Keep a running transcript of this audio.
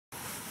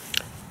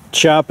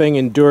chopping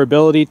and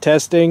durability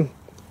testing,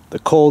 the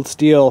Cold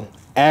Steel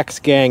Axe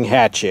Gang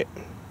Hatchet.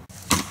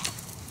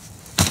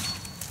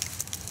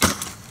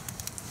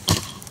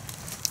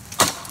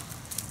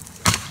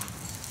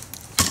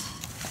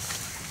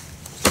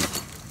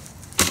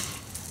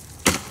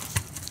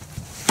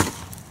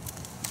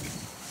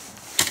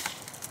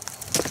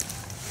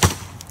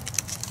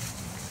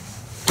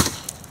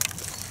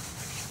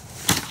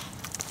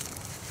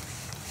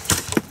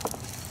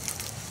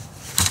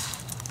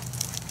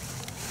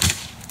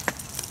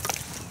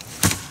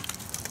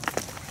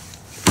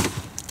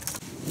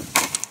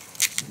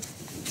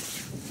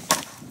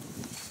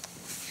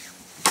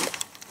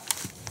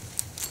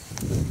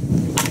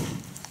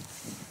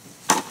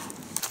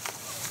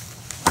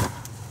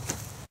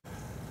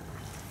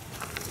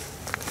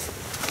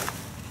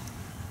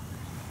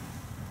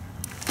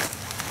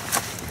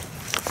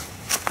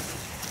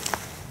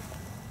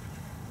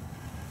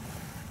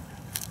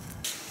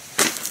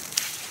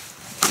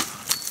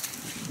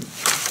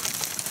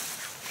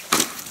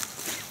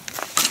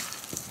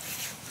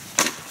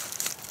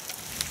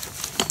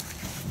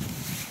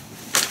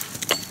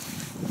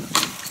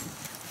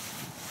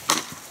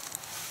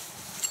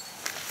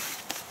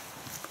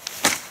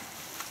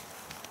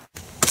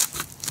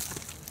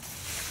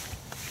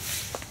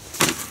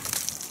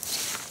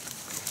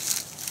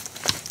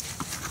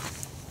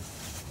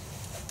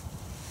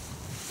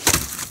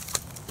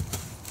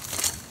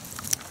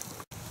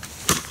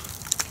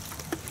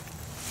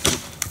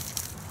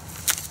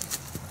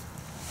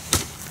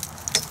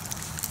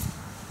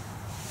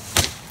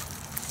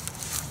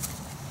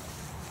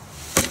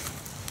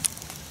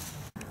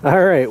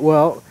 Alright,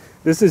 well,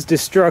 this is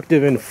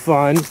destructive and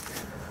fun.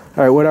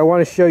 Alright, what I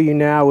want to show you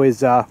now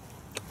is a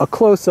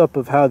close-up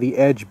of how the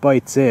edge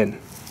bites in.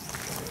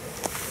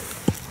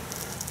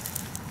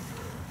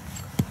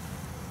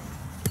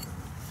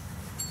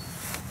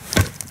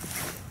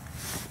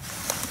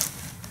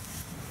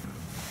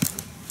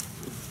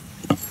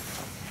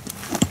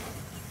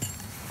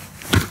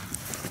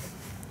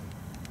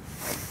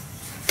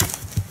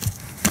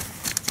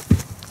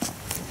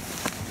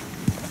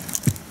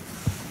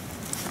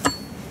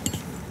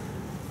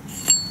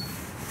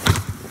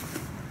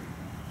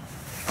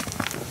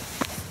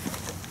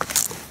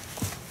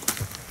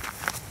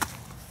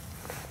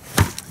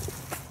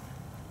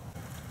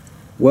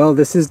 Well,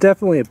 this is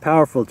definitely a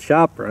powerful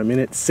chopper. I mean,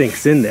 it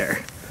sinks in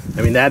there.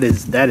 I mean, that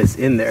is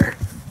in there.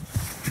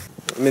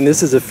 I mean,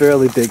 this is a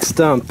fairly big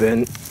stump,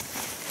 and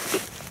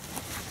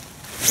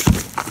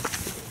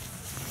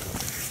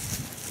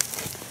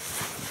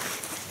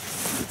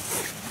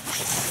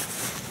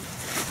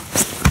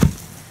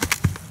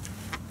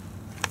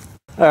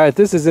alright,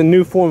 this is a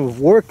new form of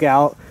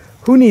workout.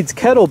 Who needs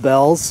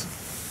kettlebells?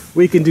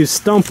 We can do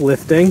stump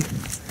lifting.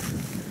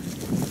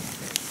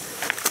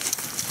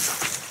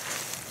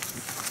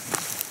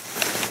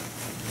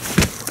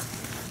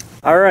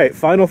 Alright,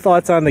 final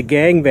thoughts on the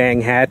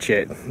gangbang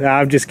hatchet. No,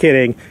 I'm just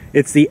kidding.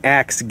 It's the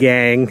Axe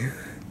Gang.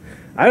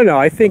 I don't know,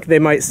 I think they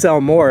might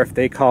sell more if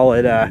they call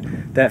it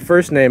that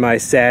first name I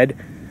said.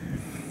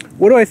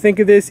 What do I think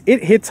of this?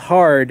 It hits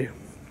hard.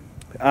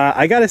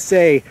 I gotta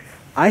say,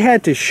 I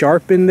had to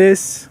sharpen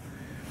this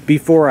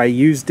before I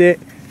used it.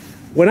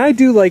 When I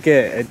do like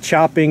a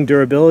chopping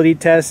durability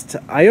test,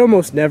 I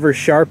almost never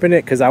sharpen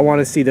it because I want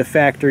to see the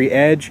factory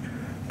edge.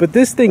 But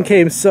this thing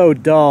came so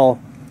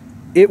dull,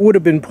 it would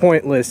have been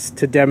pointless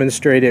to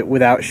demonstrate it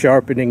without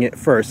sharpening it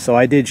first, so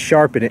I did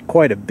sharpen it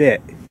quite a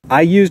bit.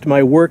 I used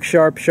my Work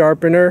Sharp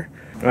sharpener,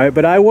 right,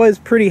 but I was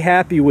pretty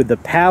happy with the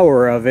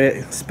power of it,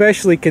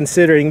 especially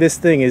considering this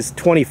thing is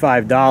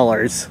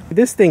 $25.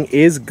 This thing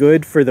is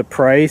good for the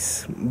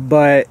price,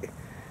 but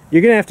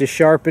you're gonna have to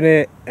sharpen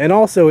it, and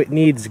also it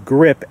needs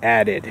grip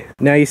added.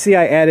 Now you see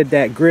I added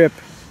that grip.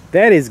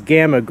 That is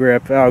Gamma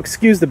grip. Oh,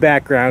 excuse the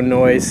background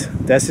noise.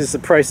 That's just the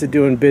price of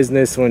doing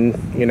business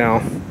when, you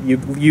know, you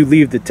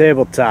leave the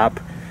tabletop.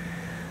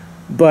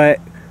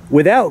 But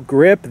without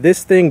grip,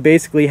 this thing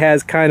basically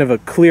has kind of a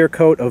clear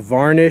coat of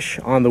varnish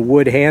on the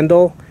wood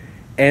handle,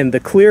 and the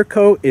clear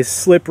coat is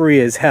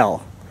slippery as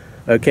hell.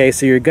 Okay,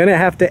 so you're gonna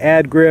have to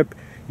add grip,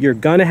 you're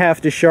gonna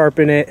have to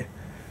sharpen it,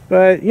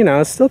 but you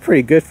know, it's still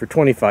pretty good for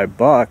 25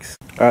 bucks.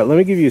 All right, let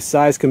me give you a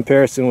size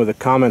comparison with a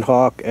Common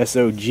Hawk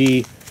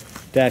SOG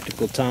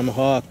Tactical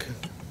Tomahawk.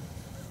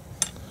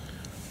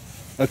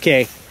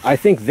 Okay, I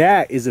think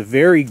that is a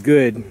very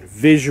good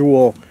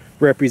visual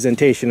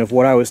representation of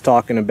what I was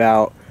talking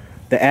about.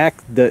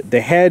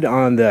 The head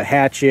on the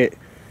hatchet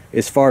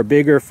is far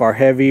bigger, far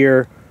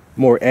heavier,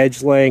 more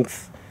edge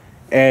length,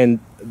 and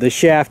the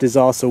shaft is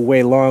also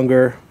way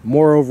longer,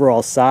 more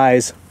overall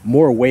size,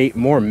 more weight,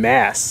 more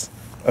mass.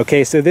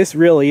 Okay, so this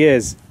really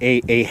is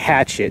a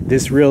hatchet.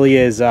 This really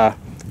is a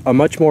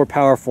much more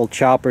powerful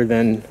chopper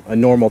than a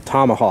normal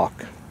tomahawk.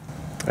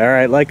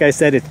 Alright, like I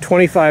said, it's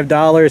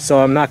 $25, so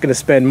I'm not going to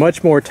spend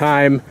much more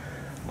time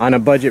on a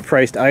budget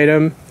priced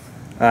item.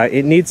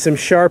 It needs some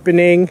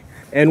sharpening,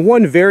 and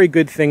one very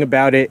good thing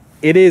about it,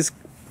 it is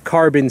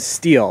carbon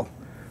steel.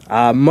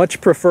 Much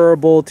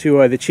preferable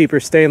to the cheaper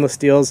stainless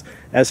steels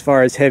as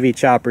far as heavy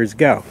choppers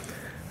go.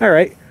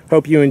 Alright,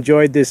 Hope you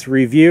enjoyed this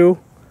review.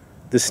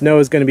 The snow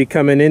is going to be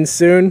coming in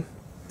soon.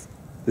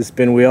 This has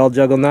been We All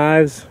Juggle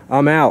Knives.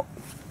 I'm out.